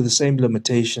susceptible to the same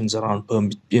limitations around,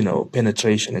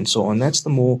 penetration and so on. That's the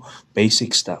more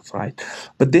basic stuff, right?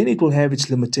 But then it will have its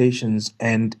limitations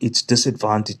and its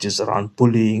disadvantages around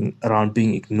bullying, around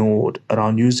being ignored,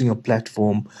 around using a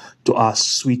platform to ask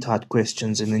sweetheart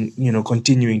questions and then,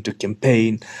 continuing to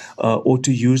campaign or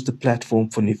to use the platform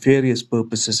for nefarious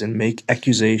purposes and make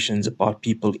accusations about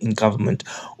people in government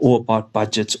or about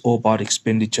budgets or about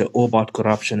expenditure or about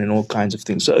corruption and all kinds of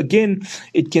things. So again,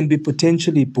 it can be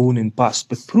potentially boon and bust,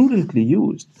 but prudently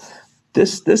used.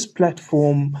 This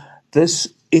platform,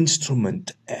 this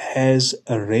instrument has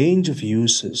a range of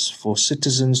uses for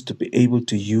citizens to be able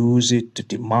to use it to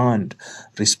demand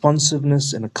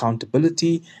responsiveness and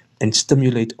accountability and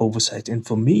stimulate oversight. And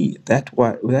for me, that's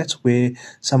where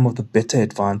some of the better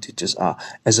advantages are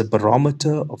as a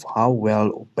barometer of how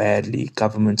well or badly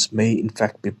governments may in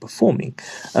fact be performing.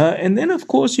 And then, of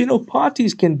course,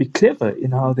 parties can be clever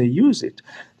in how they use it.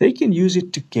 They can use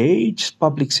it to gauge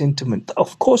public sentiment.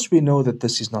 Of course, we know that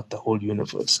this is not the whole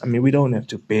universe. I mean, we don't have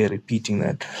to bear repeating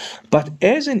that. But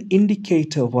as an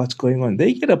indicator of what's going on,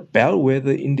 they get a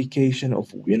bellwether indication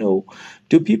of,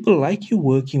 do people like you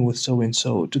working with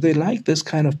so-and-so? Do they like this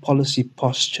kind of policy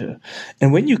posture?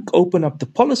 And when you open up the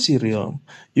policy realm,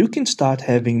 you can start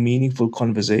having meaningful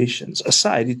conversations.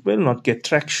 Aside, it will not get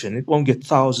traction. It won't get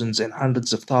thousands and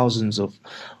hundreds of thousands of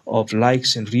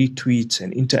likes and retweets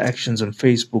and interactions on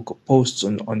Facebook or posts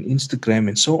on Instagram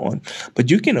and so on.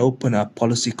 But you can open up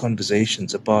policy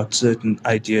conversations about certain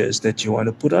ideas that you want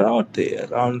to put out there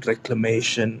around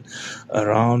reclamation,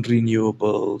 around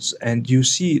renewables, and you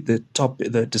see the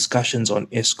discussions on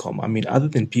Eskom. I mean, other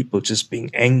than people just being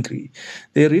angry,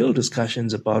 there are real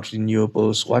discussions about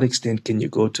renewables. What extent can you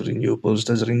go to renewables?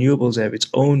 Does renewables have its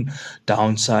own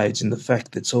downsides in the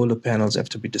fact that solar panels have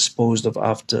to be disposed of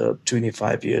after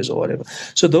 25 years or whatever?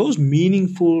 So those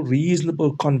meaningful,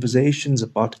 reasonable conversations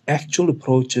about actual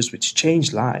approaches which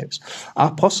change lives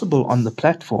are possible on the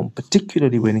platform,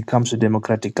 particularly when it comes to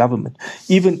democratic government,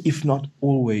 even if not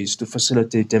always to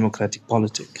facilitate democratic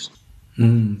politics.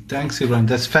 Thanks, Ibrahim.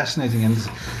 That's fascinating and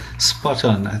spot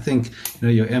on. I think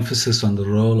your emphasis on the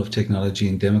role of technology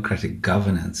in democratic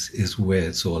governance is where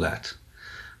it's all at.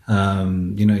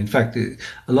 In fact, a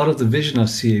lot of the vision of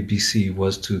CABC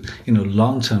was to,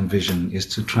 long-term vision is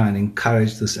to try and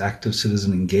encourage this active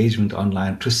citizen engagement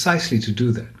online precisely to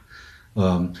do that.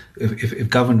 If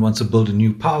government wants to build a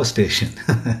new power station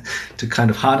to kind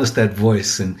of harness that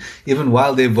voice, and even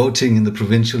while they're voting in the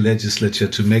provincial legislature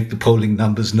to make the polling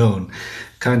numbers known,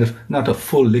 kind of not a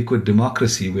full liquid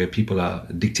democracy where people are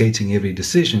dictating every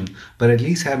decision, but at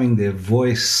least having their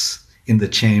voice in the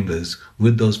chambers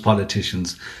with those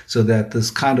politicians, so that this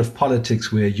kind of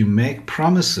politics where you make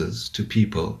promises to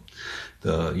people,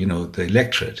 the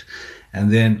electorate, and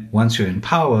then once you're in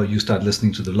power, you start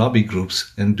listening to the lobby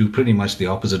groups and do pretty much the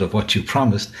opposite of what you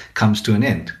promised, comes to an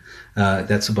end.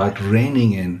 That's about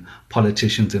reining in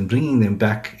politicians and bringing them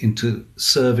back into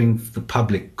serving the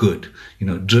public good,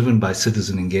 driven by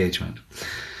citizen engagement.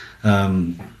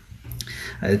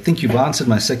 I think you've answered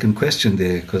my second question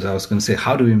there, because I was going to say,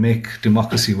 how do we make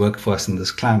democracy work for us in this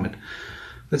climate?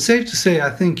 But safe to say, I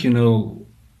think,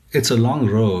 it's a long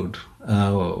road.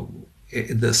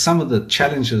 Some of the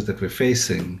challenges that we're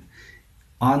facing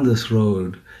on this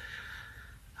road,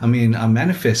 I mean, are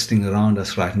manifesting around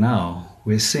us right now.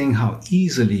 We're seeing how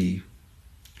easily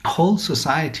whole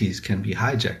societies can be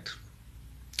hijacked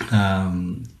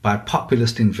by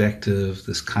populist invective,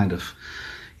 this kind of,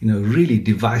 really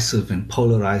divisive and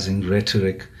polarizing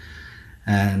rhetoric.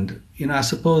 And, I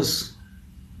suppose,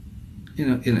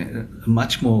 a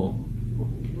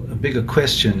bigger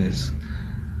question is,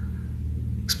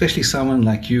 especially someone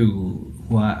like you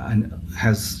who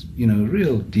has,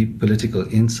 real deep political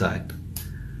insight,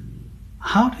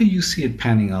 how do you see it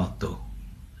panning out though?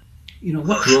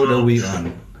 What road are we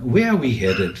on? Where are we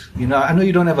headed? I know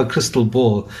you don't have a crystal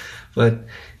ball, but,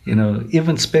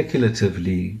 even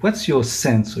speculatively, what's your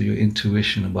sense or your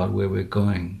intuition about where we're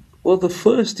going? Well, the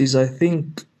first is, I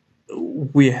think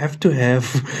we have to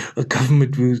have a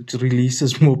government which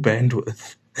releases more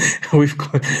bandwidth. we've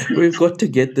got to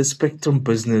get the spectrum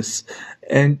business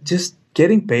and just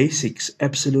getting basics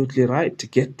absolutely right to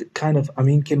get the kind of,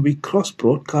 can we cross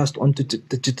broadcast onto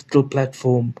the digital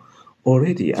platform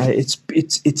already?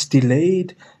 It's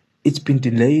delayed. It's been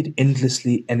delayed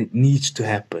endlessly, and it needs to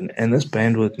happen. And this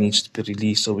bandwidth needs to be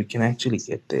released so we can actually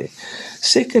get there.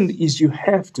 Second is you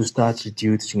have to start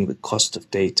reducing the cost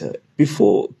of data.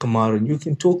 Before, Kamaran, you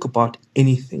can talk about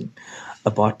anything,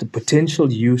 about the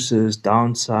potential uses,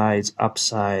 downsides,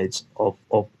 upsides of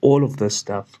all of this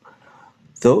stuff.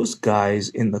 Those guys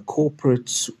in the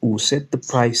corporates who set the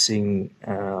pricing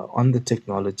on the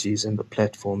technologies and the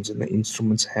platforms and the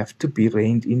instruments have to be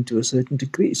reined in to a certain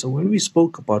degree. So when we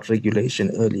spoke about regulation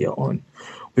earlier on,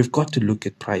 we've got to look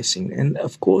at pricing. And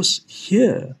of course,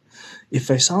 here,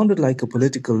 if I sounded like a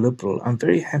political liberal, I'm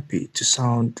very happy to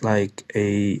sound like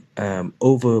a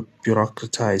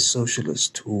over-bureaucratized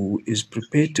socialist who is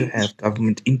prepared to have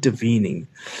government intervening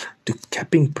to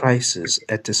capping prices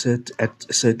at a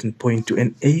certain point to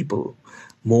enable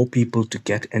more people to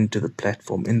get into the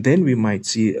platform. And then we might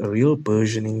see a real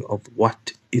burgeoning of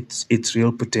what its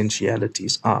real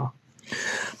potentialities are.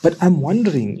 But I'm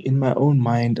wondering in my own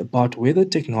mind about whether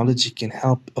technology can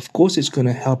help. Of course, it's going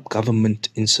to help government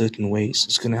in certain ways.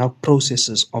 It's going to help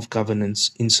processes of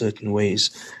governance in certain ways.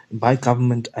 By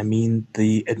government, I mean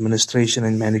the administration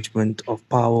and management of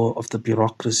power, of the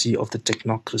bureaucracy, of the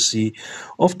technocracy,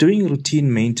 of doing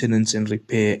routine maintenance and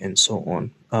repair and so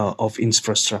on, of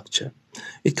infrastructure.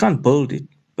 It can't build it,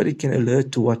 but it can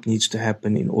alert to what needs to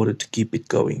happen in order to keep it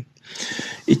going.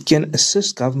 It can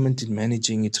assist government in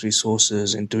managing its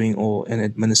resources and doing all and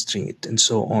administering it and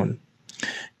so on.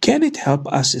 Can it help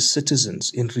us as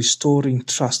citizens in restoring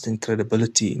trust and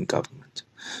credibility in government?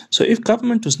 So if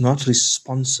government was not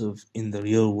responsive in the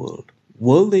real world,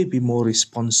 will they be more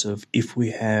responsive if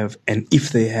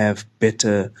they have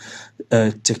better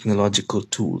technological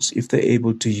tools, if they're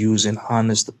able to use and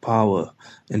harness the power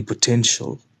and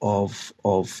potential of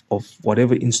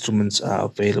whatever instruments are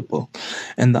available?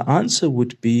 And the answer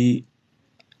would be,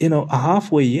 a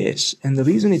halfway yes. And the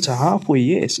reason it's a halfway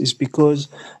yes is because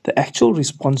the actual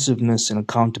responsiveness and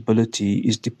accountability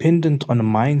is dependent on a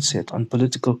mindset, on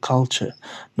political culture,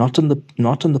 not on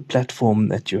the platform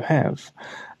that you have.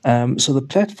 So the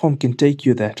platform can take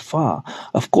you that far.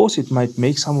 Of course, it might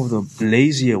make some of the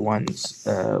lazier ones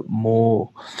more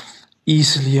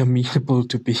easily amenable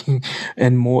to being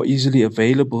and more easily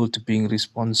available to being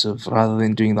responsive rather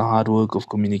than doing the hard work of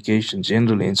communication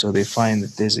generally. And so they find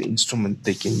that there's an instrument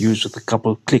they can use with a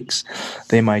couple of clicks,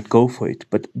 they might go for it.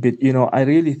 But I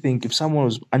really think if someone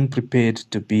was unprepared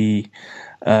to be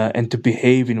and to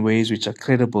behave in ways which are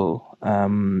credible,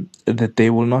 that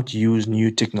they will not use new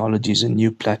technologies and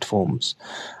new platforms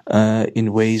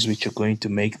in ways which are going to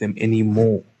make them any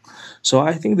more. So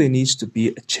I think there needs to be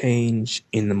a change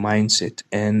in the mindset,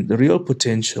 and the real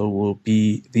potential will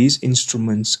be these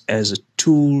instruments as a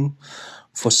tool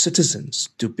for citizens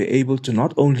to be able to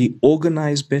not only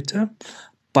organize better,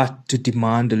 but to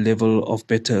demand a level of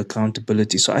better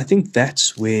accountability. So I think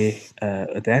that's where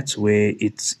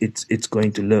it's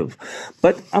going to live.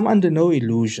 But I'm under no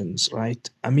illusions, right?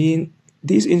 I mean,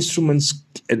 these instruments,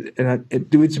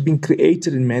 which have been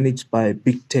created and managed by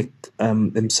big tech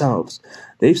themselves,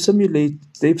 they've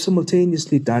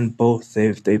simultaneously done both.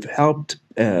 They've helped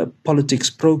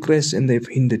politics progress and they've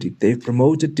hindered it. They've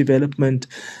promoted development,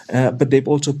 but they've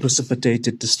also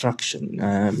precipitated destruction.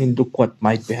 Look what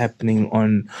might be happening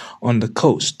on the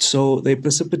coast. So they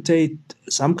precipitate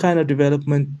some kind of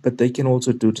development, but they can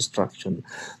also do destruction.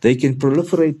 They can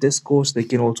proliferate discourse. They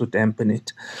can also dampen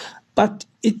it. But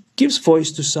it gives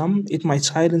voice to some, it might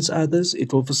silence others,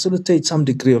 it will facilitate some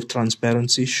degree of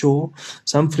transparency, sure,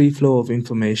 some free flow of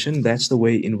information. That's the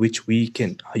way in which we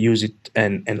can use it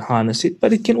and harness it.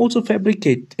 But it can also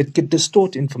fabricate, it can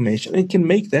distort information, it can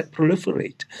make that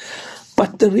proliferate.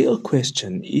 But the real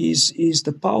question is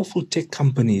the powerful tech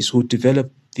companies who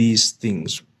develop these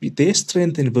things, their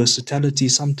strength and versatility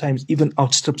sometimes even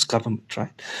outstrips government,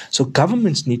 right? So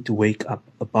governments need to wake up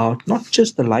about not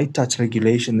just the light touch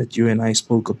regulation that you and I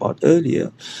spoke about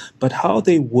earlier, but how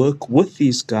they work with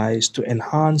these guys to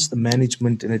enhance the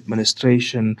management and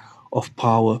administration of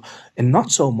power, and not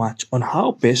so much on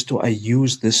how best do I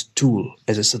use this tool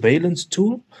as a surveillance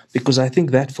tool, because I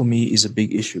think that for me is a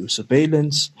big issue.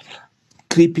 Surveillance,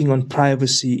 creeping on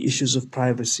privacy, issues of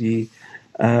privacy,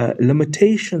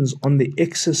 limitations on the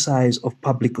exercise of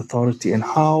public authority, and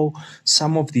how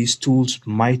some of these tools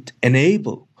might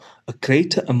enable a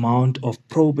greater amount of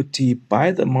probity.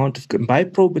 By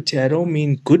probity, I don't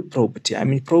mean good probity. I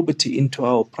mean probity into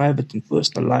our private and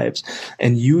personal lives,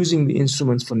 and using the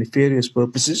instruments for nefarious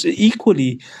purposes,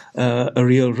 equally a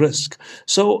real risk.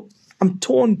 So I'm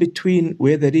torn between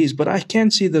where that is, but I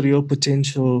can see the real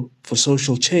potential for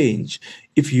social change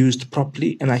if used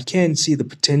properly, and I can see the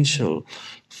potential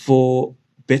for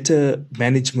better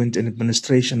management and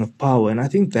administration of power. And I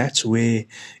think that's where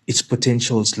its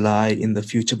potentials lie in the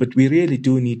future. But we really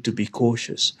do need to be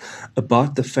cautious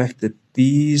about the fact that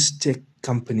these tech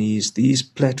companies, these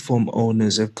platform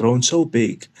owners have grown so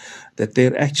big that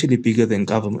they're actually bigger than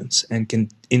governments and can,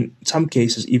 in some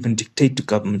cases, even dictate to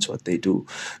governments what they do.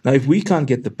 Now, if we can't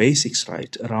get the basics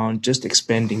right around just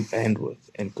expanding bandwidth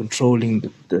and controlling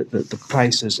the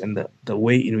prices and the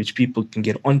way in which people can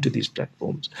get onto these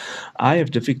platforms, I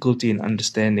have difficulty in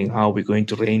understanding how we're going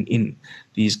to rein in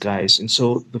these guys. And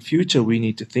so the future we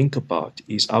need to think about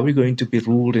is, are we going to be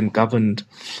ruled and governed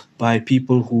by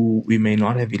people who we may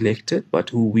not have elected, but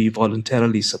who we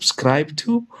voluntarily subscribe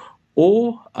to?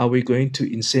 Or are we going to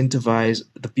incentivize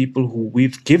the people who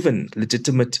we've given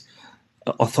legitimate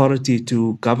authority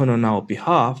to govern on our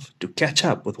behalf to catch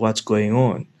up with what's going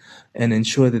on and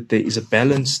ensure that there is a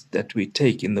balance that we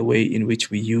take in the way in which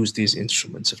we use these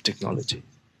instruments of technology?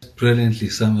 Brilliantly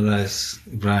summarized,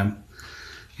 Ibrahim.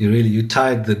 You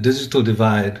tied the digital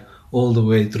divide all the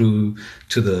way through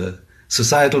to the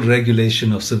societal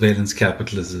regulation of surveillance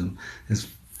capitalism. It's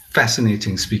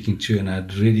fascinating speaking to you, and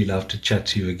I'd really love to chat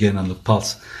to you again on the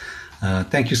Pulse.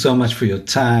 Thank you so much for your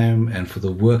time and for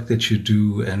the work that you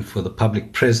do and for the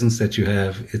public presence that you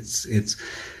have. It's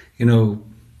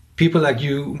people like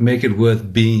you make it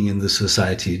worth being in the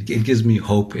society. It gives me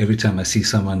hope every time I see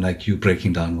someone like you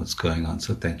breaking down what's going on.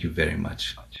 So thank you very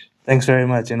much. Thanks very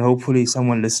much. And hopefully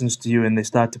someone listens to you and they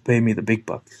start to pay me the big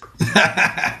bucks.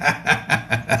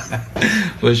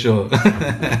 For sure.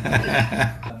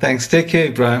 Thanks. Take care,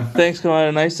 Ibrahim. Thanks,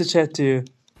 Kamara. Nice to chat to you.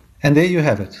 And there you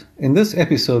have it. In this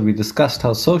episode, we discussed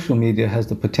how social media has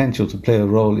the potential to play a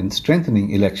role in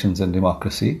strengthening elections and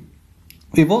democracy.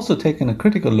 We've also taken a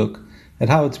critical look at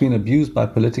how it's been abused by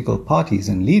political parties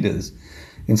and leaders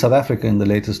in South Africa in the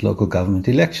latest local government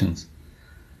elections.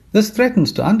 This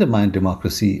threatens to undermine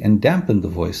democracy and dampen the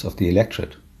voice of the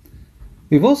electorate.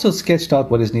 We've also sketched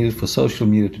out what is needed for social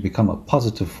media to become a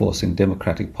positive force in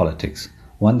democratic politics,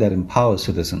 one that empowers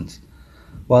citizens.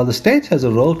 While the state has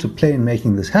a role to play in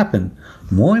making this happen,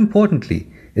 more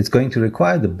importantly, it's going to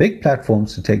require the big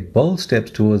platforms to take bold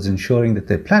steps towards ensuring that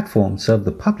their platforms serve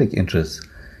the public interests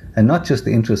and not just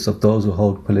the interests of those who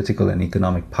hold political and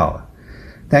economic power.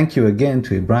 Thank you again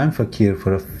to Ibrahim Fakir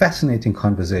for a fascinating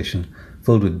conversation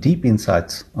filled with deep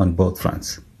insights on both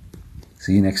fronts.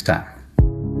 See you next time.